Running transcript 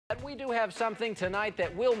We do have something tonight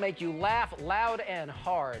that will make you laugh loud and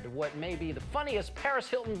hard. What may be the funniest Paris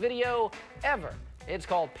Hilton video ever. It's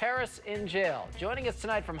called Paris in Jail. Joining us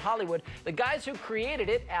tonight from Hollywood, the guys who created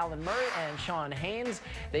it, Allan and Haines.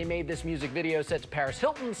 They made this music video set to Paris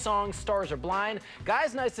Hilton's song, Stars Are Blind.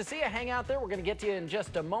 Guys, nice to see you. Hang out there. We're going to get to you in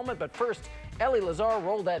just a moment. But first, Ellie Lazar,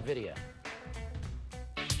 roll that video.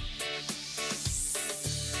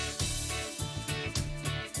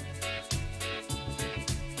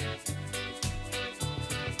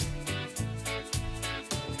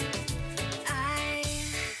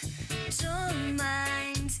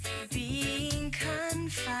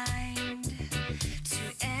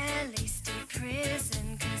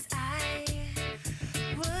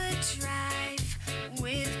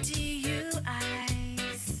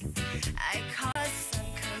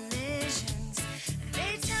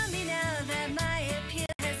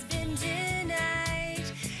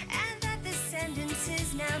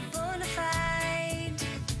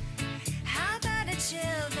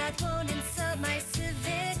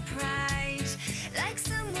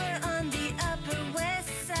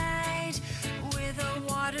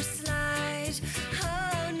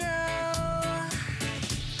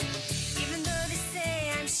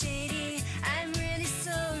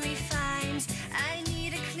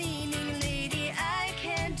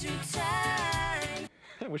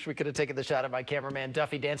 I wish we could have taken the shot of my cameraman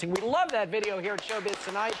Duffy dancing. We love that video here at Showbiz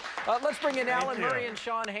tonight. Let's bring in Allan Murray and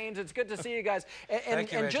Haines. It's good to see you guys. And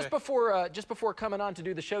just before coming on to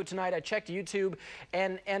do the show tonight, I checked YouTube,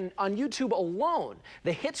 and on YouTube alone,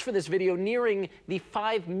 the hits for this video nearing the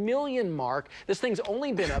 5 million mark. This thing's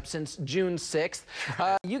only been up since June 6th.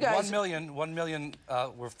 You guys, 1 million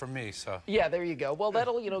were from me. So yeah, there you go. Well,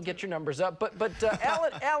 that'll get your numbers up. But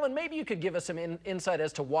Allan, maybe you could give us some insight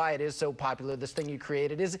as to why it is so popular. This thing you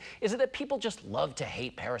created. Is it that people just love to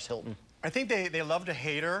hate Paris Hilton? I think they love to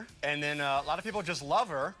hate her, and then a lot of people just love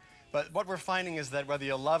her. But what we're finding is that whether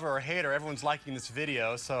you love her or hate her, everyone's liking this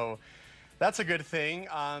video, so that's a good thing.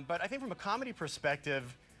 But I think from a comedy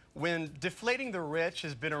perspective, when deflating the rich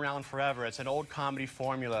has been around forever, it's an old comedy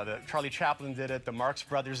formula. Charlie Chaplin did it, the Marx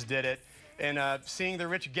Brothers did it, and seeing the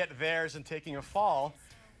rich get theirs and taking a fall,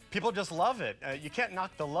 people just love it. You can't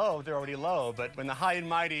knock the low, they're already low, but when the high and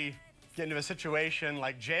mighty get into a situation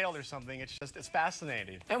like jail or something, it's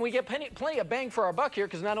fascinating. And we get plenty of bang for our buck here,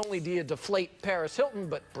 because not only do you deflate Paris Hilton,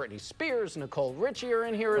 but Britney Spears, Nicole Richie are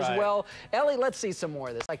in here as well. Ellie, let's see some more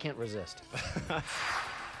of this. I can't resist.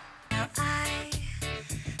 Now I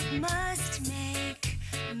must make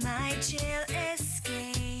my jail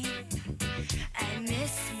escape. I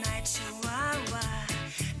miss my chihuahua.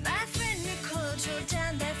 My friend Nicole drove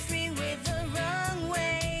down that freeway the wrong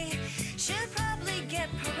way. She'll probably get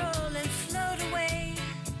parole and float away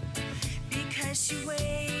because she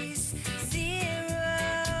weighs 0.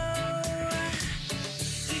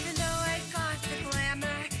 Even though I got the glamour,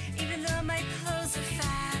 even though my clothes are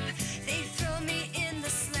fab, they throw me in the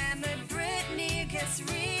slammer. Britney gets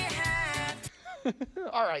rehab.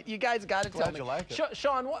 All right, you guys got to tell me. You like it.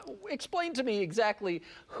 Sean, explain to me exactly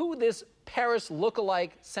who this Paris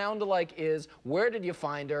look-alike, sound-alike is. Where did you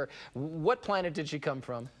find her? What planet did she come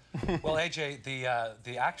from? Well, AJ,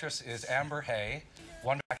 the actress is Amber Hay,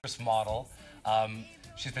 one actress model.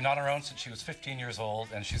 She's been on her own since she was 15 years old,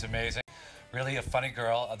 and she's amazing. Really a funny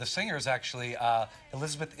girl. The singer is actually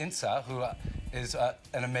Elizabeth Insa, who is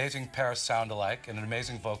an amazing Paris sound-alike and an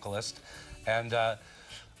amazing vocalist. And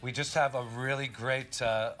we just have a really great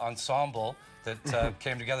ensemble that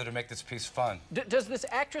came together to make this piece fun. Does this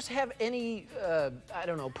actress have any, I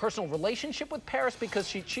don't know, personal relationship with Paris? Because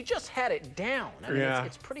she just had it down. I mean,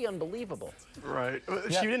 it's pretty unbelievable. Right.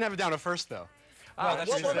 She didn't have it down at first, though. No,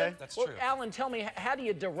 that's true. Allan, tell me, how do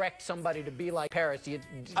you direct somebody to be like Paris? Do you,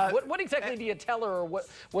 what exactly do you tell her, or what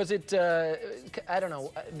was it? I don't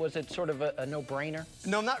know. Was it sort of a no-brainer?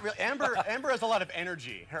 No, not really. Amber has a lot of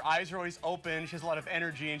energy. Her eyes are always open. She has a lot of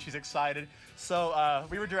energy, and she's excited. So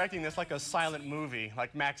we were directing this like a silent movie,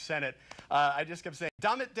 like Max Sennett. I just kept saying,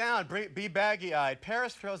 dumb it down, be baggy-eyed.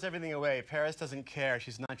 Paris throws everything away. Paris doesn't care.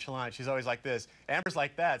 She's nonchalant. She's always like this. Amber's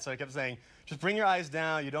like that. So I kept saying, just bring your eyes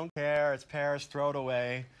down. You don't care. It's Paris. Throw it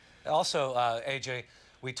away. Also, AJ,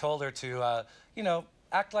 we told her to, you know,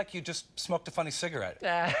 act like you just smoked a funny cigarette.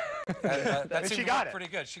 That seemed to work pretty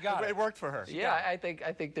good. She got it. It worked for her. Yeah, I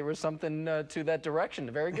think there was something to that direction.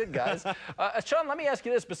 Very good, guys. Sean, let me ask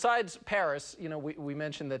you this. Besides Paris, you know, we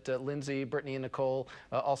mentioned that Lindsay, Brittany, and Nicole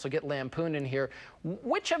also get lampooned in here.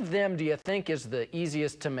 Which of them do you think is the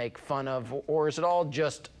easiest to make fun of, or is it all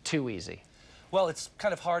just too easy? Well, it's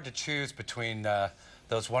kind of hard to choose between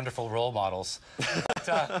those wonderful role models.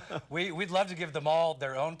 But, we'd love to give them all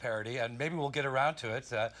their own parody, and maybe we'll get around to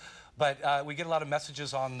it. But we get a lot of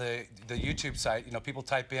messages on the YouTube site. You know, people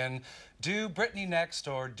type in, do Britney next,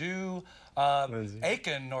 or do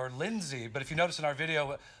Aiken or Lindsay. But if you notice in our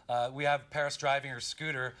video, we have Paris driving her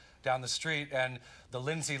scooter down the street, and the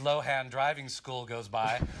Lindsay Lohan driving school goes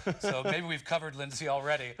by. So maybe we've covered Lindsay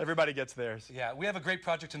already. Everybody gets theirs. Yeah, we have a great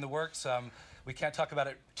project in the works. We can't talk about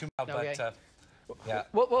it too much, Okay. but yeah.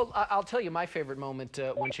 Well, I'll tell you my favorite moment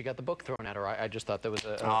when she got the book thrown at her. I just thought that was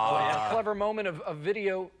a clever moment of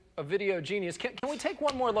video genius. Can we take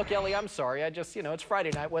one more look, Ellie? I'm sorry. You know, it's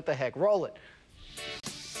Friday night. What the heck? Roll it.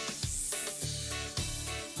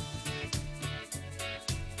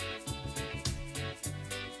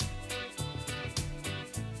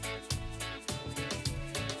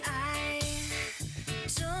 I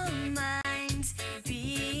don't mind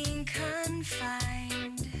being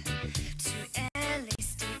confined to LA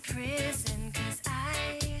State Prison, 'cause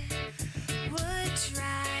I would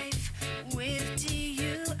drive with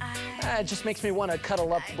DUI. It just makes me want to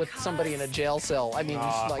cuddle up with somebody in a jail cell. I mean,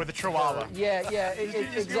 like, with a chihuahua. Yeah, Just you want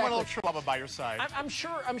a little exactly. chihuahua by your side. I'm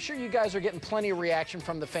sure you guys are getting plenty of reaction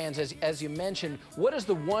from the fans, as you mentioned. What is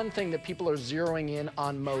the one thing that people are zeroing in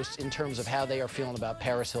on most in terms of how they are feeling about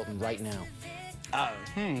Paris Hilton right now?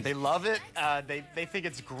 They love it. They think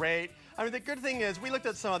it's great. I mean, the good thing is we looked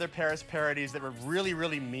at some other Paris parodies that were really,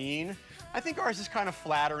 really mean. I think ours is kind of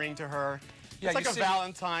flattering to her. Yeah, it's like you a see-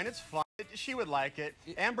 Valentine. It's fun. She would like it.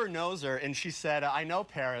 Amber knows her, and she said, I know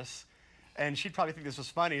Paris. And she'd probably think this was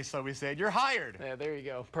funny, so we said, you're hired. Yeah, there you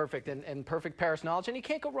go. Perfect. And perfect Paris knowledge. And you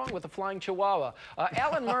can't go wrong with a flying chihuahua.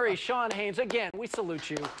 Allan Murray, Sean Haines, again, we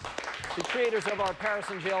salute you. The creators of our Paris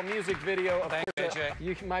in Jail music video. Of Thanks, course,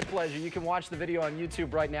 AJ. my pleasure. You can watch the video on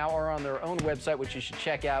YouTube right now or on their own website, which you should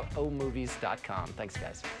check out, omovies.com. Thanks,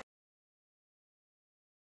 guys.